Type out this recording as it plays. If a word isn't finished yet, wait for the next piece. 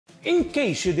In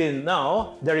case you didn't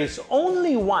know, there is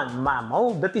only one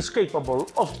mammal that is capable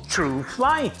of true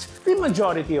flight. The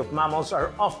majority of mammals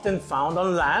are often found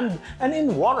on land and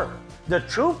in water. The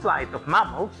true flight of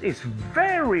mammals is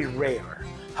very rare.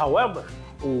 However,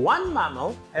 one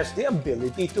mammal has the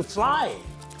ability to fly,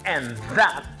 and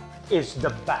that is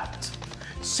the bat.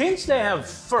 Since they have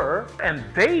fur and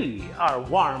they are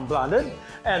warm-blooded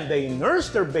and they nurse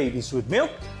their babies with milk,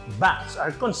 bats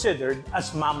are considered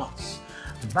as mammals.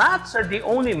 Bats are the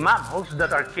only mammals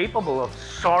that are capable of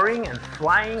soaring and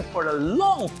flying for a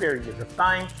long period of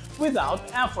time without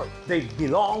effort. They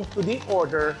belong to the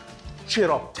order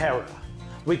Chiroptera,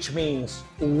 which means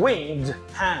winged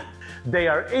hand. They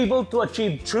are able to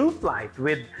achieve true flight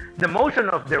with the motion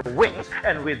of their wings,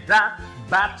 and with that,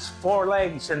 bats'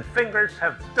 forelegs and fingers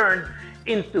have turned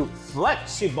into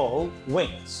flexible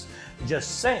wings.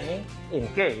 Just saying, in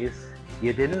case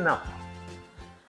you didn't know.